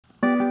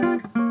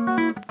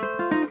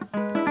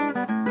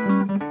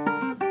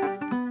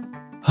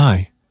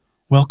Hi,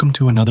 welcome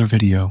to another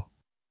video.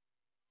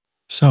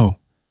 So,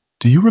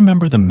 do you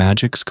remember the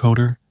Magicx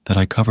coder that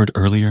I covered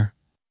earlier?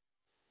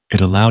 It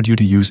allowed you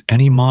to use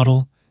any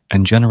model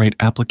and generate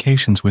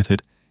applications with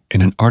it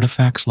in an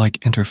artifacts-like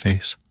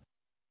interface.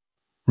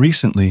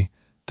 Recently,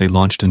 they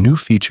launched a new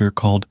feature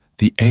called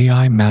the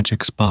AI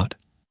Magicx Bot.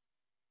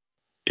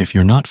 If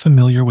you're not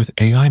familiar with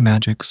AI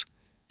Magicx,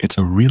 it's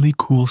a really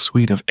cool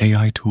suite of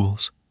AI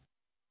tools.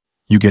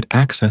 You get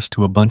access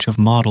to a bunch of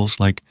models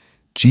like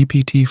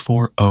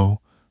GPT-4O,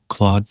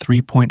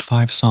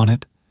 Claude-3.5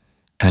 Sonnet,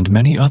 and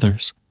many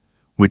others,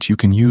 which you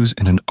can use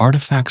in an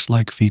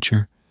artifacts-like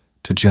feature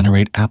to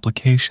generate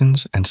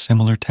applications and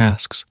similar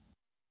tasks.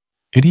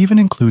 It even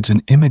includes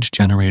an image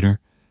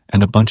generator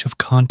and a bunch of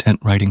content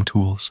writing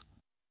tools.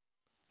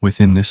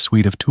 Within this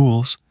suite of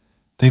tools,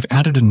 they've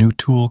added a new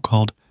tool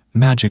called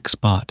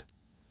MagicxBot.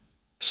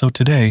 So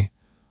today,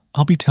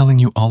 I'll be telling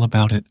you all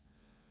about it.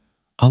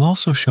 I'll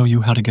also show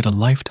you how to get a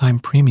lifetime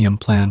premium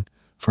plan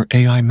for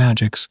AI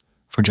Magicx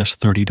for just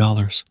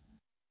 $30.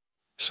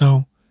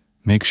 So,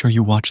 make sure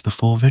you watch the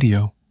full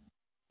video.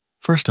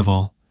 First of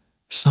all,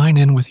 sign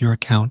in with your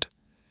account,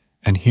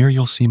 and here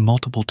you'll see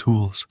multiple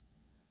tools.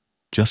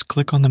 Just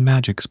click on the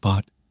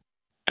MagicxBot,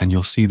 and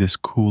you'll see this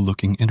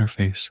cool-looking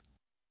interface.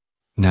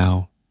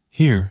 Now,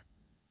 here,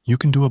 you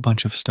can do a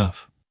bunch of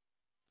stuff.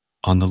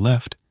 On the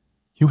left,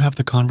 you have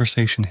the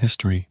conversation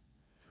history,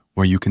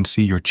 where you can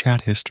see your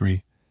chat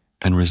history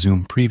and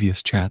resume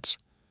previous chats,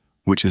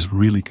 which is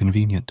really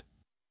convenient.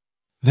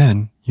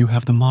 Then, you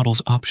have the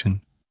models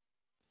option.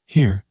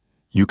 Here,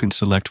 you can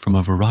select from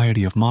a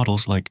variety of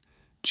models like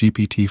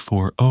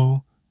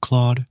GPT-4O,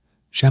 Claude,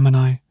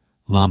 Gemini,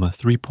 Llama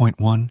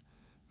 3.1,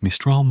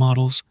 Mistral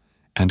models,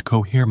 and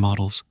Cohere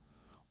models,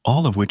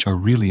 all of which are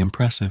really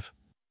impressive.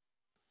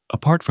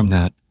 Apart from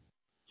that,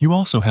 you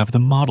also have the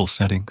model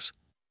settings,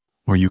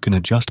 where you can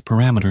adjust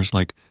parameters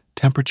like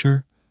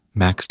temperature,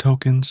 max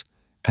tokens,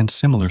 and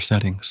similar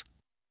settings.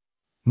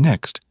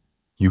 Next,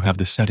 you have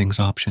the settings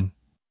option.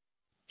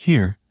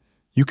 Here,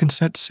 you can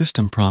set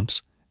system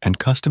prompts and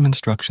custom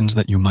instructions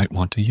that you might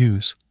want to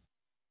use.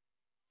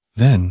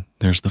 Then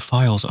there's the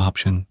files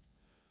option,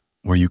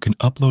 where you can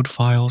upload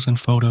files and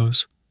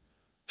photos,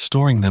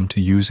 storing them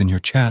to use in your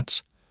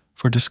chats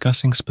for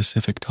discussing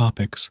specific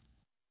topics.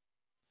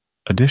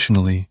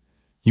 Additionally,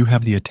 you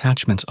have the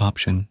attachments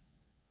option,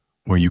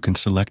 where you can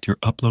select your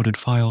uploaded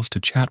files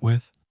to chat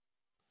with,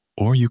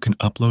 or you can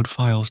upload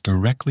files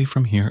directly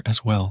from here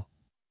as well.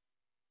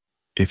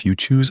 If you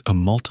choose a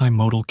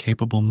multimodal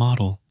capable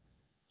model,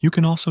 you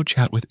can also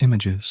chat with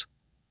images,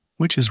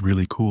 which is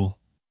really cool.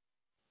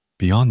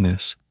 Beyond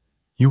this,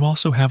 you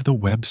also have the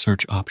web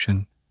search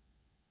option.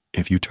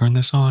 If you turn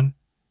this on,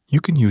 you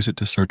can use it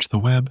to search the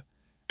web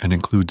and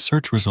include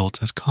search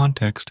results as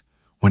context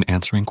when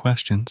answering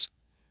questions,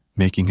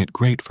 making it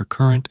great for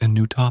current and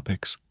new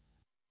topics.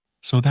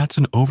 So that's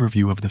an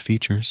overview of the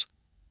features.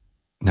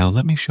 Now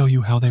let me show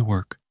you how they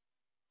work.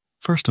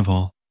 First of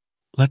all,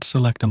 let's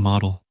select a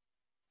model.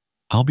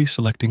 I'll be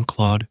selecting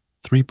Claude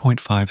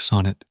 3.5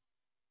 Sonnet.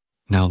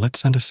 Now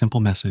let's send a simple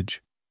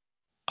message.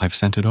 I've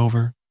sent it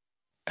over,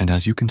 and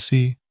as you can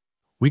see,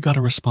 we got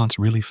a response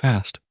really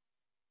fast.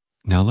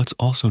 Now let's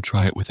also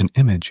try it with an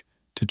image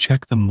to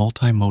check the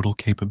multimodal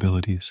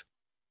capabilities.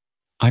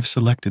 I've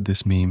selected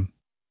this meme.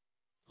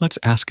 Let's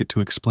ask it to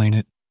explain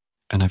it,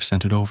 and I've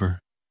sent it over.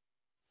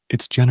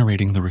 It's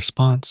generating the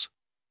response.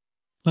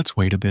 Let's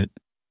wait a bit,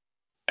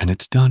 and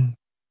it's done.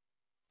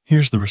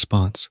 Here's the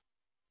response,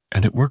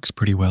 and it works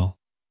pretty well.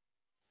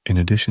 In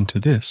addition to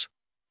this,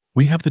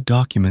 we have the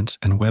documents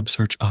and web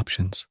search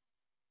options.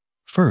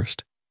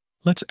 First,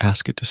 let's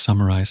ask it to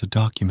summarize a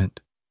document.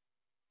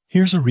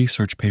 Here's a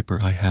research paper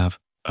I have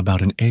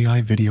about an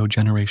AI video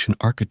generation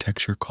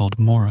architecture called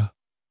Mora.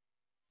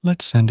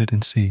 Let's send it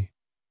and see.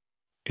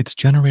 It's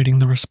generating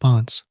the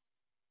response.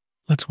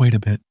 Let's wait a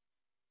bit.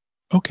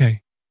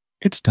 Okay,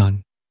 it's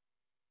done.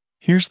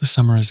 Here's the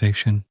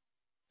summarization,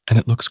 and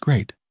it looks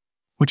great,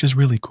 which is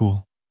really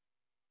cool.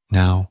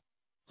 Now,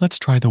 let's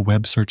try the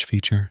web search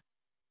feature.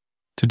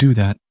 To do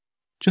that,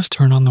 just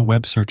turn on the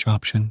web search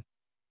option.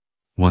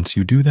 Once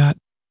you do that,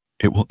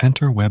 it will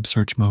enter web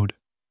search mode.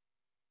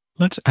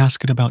 Let's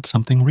ask it about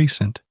something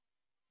recent,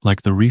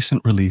 like the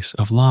recent release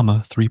of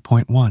Llama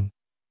 3.1.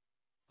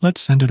 Let's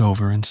send it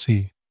over and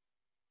see.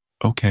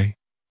 Okay,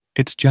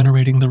 it's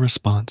generating the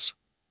response.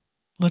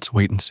 Let's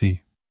wait and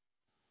see.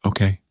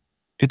 Okay,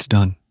 it's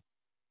done.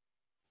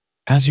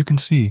 As you can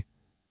see,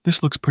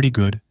 this looks pretty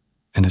good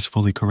and is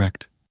fully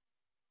correct.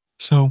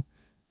 So,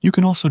 you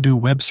can also do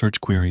web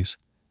search queries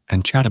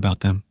and chat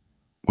about them,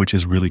 which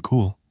is really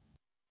cool.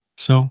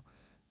 So,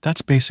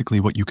 that's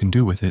basically what you can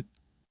do with it.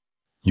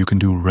 You can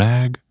do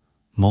RAG,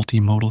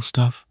 multimodal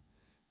stuff,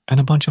 and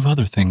a bunch of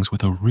other things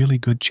with a really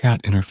good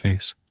chat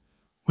interface,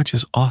 which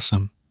is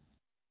awesome.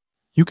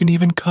 You can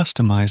even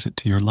customize it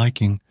to your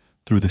liking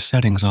through the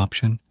settings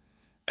option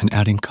and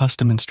adding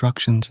custom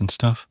instructions and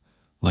stuff,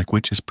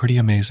 which is pretty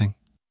amazing.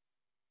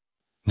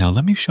 Now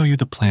let me show you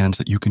the plans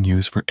that you can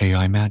use for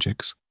AI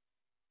Magicx.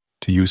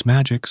 To use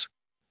Magicx,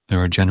 there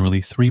are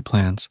generally 3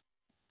 plans,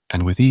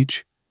 and with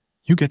each,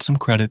 You get some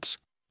credits,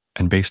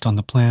 and based on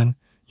the plan,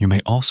 you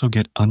may also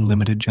get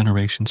unlimited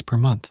generations per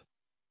month.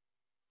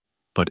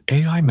 But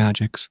AI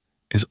Magicx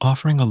is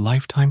offering a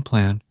lifetime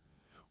plan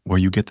where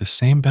you get the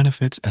same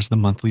benefits as the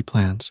monthly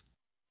plans,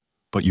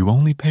 but you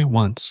only pay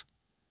once,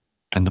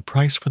 and the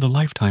price for the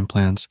lifetime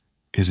plans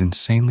is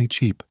insanely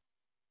cheap.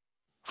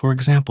 For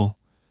example,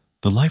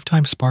 the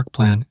lifetime Spark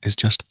plan is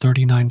just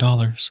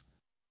 $39,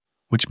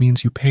 which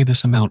means you pay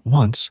this amount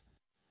once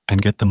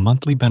and get the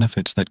monthly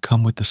benefits that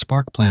come with the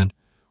Spark plan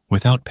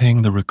without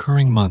paying the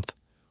recurring month,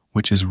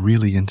 which is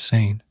really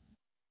insane.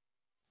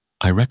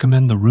 I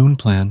recommend the Rune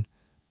plan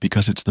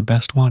because it's the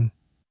best one.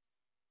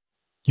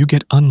 You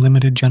get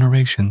unlimited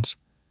generations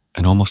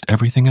and almost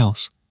everything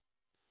else,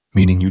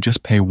 meaning you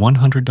just pay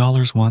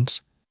 $100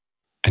 once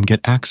and get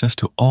access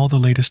to all the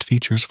latest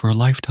features for a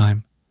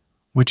lifetime,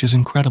 which is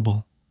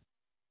incredible.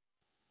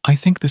 I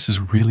think this is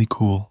really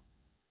cool,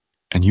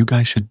 and you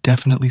guys should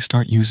definitely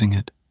start using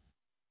it.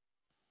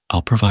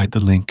 I'll provide the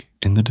link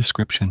in the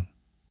description.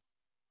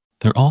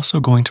 They're also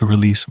going to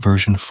release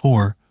version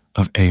 4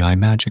 of AI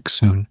Magicx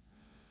soon,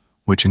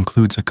 which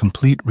includes a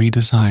complete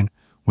redesign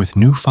with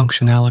new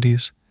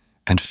functionalities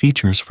and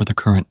features for the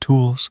current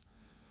tools,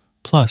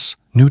 plus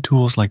new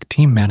tools like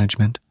team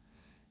management,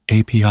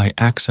 API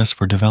access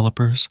for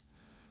developers,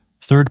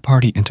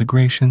 third-party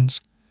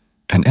integrations,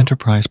 an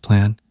enterprise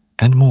plan,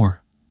 and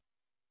more.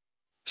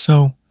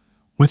 So,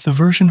 with the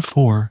version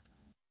 4,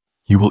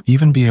 you will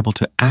even be able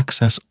to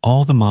access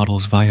all the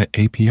models via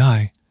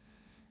API,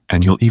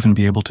 and you'll even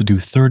be able to do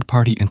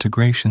third-party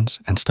integrations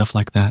and stuff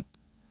like that.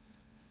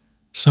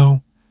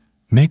 So,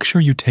 make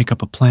sure you take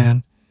up a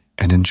plan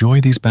and enjoy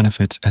these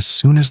benefits as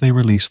soon as they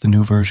release the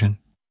new version.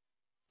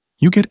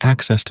 You get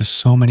access to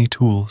so many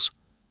tools,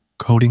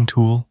 coding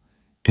tool,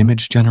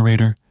 image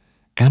generator,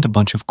 and a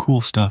bunch of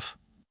cool stuff.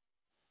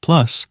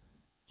 Plus,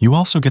 you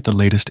also get the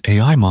latest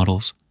AI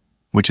models,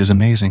 which is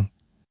amazing.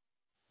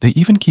 They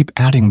even keep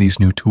adding these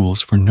new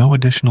tools for no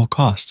additional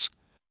costs,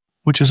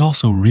 which is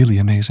also really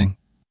amazing.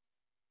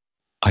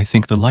 I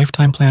think the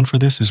lifetime plan for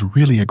this is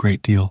really a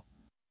great deal.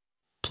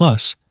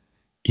 Plus,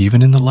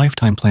 even in the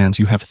lifetime plans,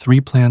 you have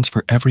 3 plans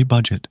for every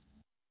budget.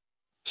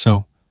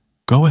 So,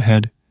 go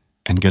ahead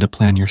and get a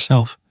plan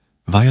yourself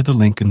via the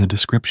link in the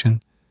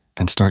description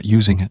and start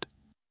using it.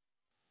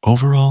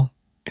 Overall,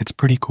 it's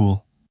pretty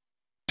cool.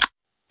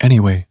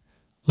 Anyway,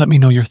 let me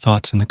know your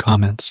thoughts in the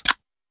comments.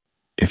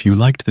 If you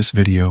liked this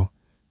video,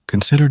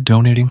 consider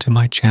donating to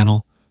my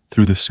channel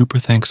through the Super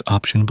Thanks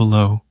option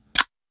below,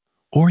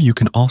 or you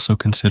can also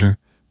consider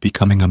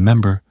becoming a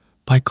member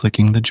by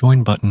clicking the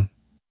Join button.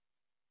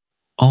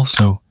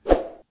 Also,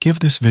 give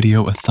this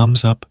video a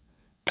thumbs up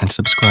and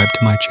subscribe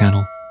to my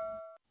channel.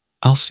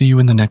 I'll see you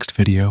in the next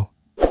video.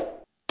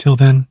 Till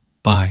then,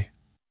 bye.